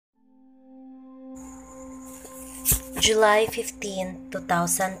July 15,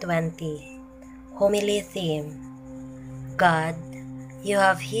 2020. Homily theme: God, you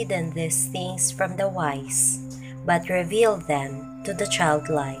have hidden these things from the wise, but revealed them to the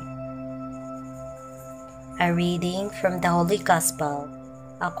childlike. A reading from the Holy Gospel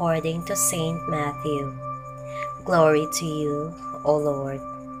according to Saint Matthew. Glory to you, O Lord.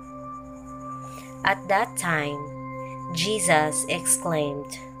 At that time, Jesus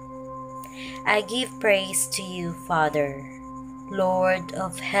exclaimed, I give praise to you, Father, Lord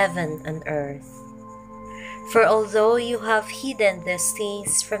of heaven and earth. For although you have hidden these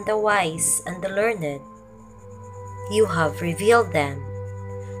things from the wise and the learned, you have revealed them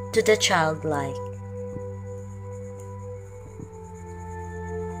to the childlike.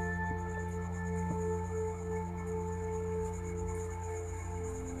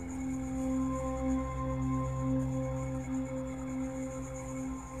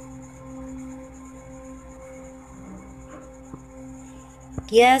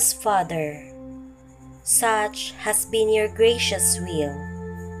 Yes, Father, such has been your gracious will.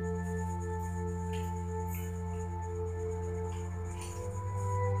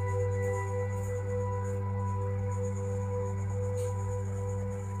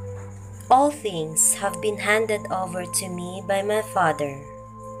 All things have been handed over to me by my Father.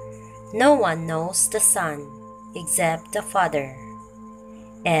 No one knows the Son except the Father,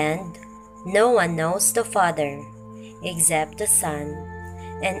 and no one knows the Father except the Son,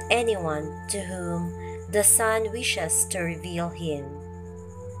 and anyone to whom the Son wishes to reveal him.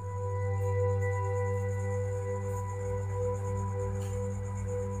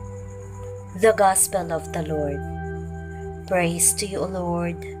 The Gospel of the Lord. Praise to you, O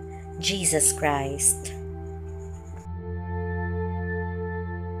Lord Jesus Christ.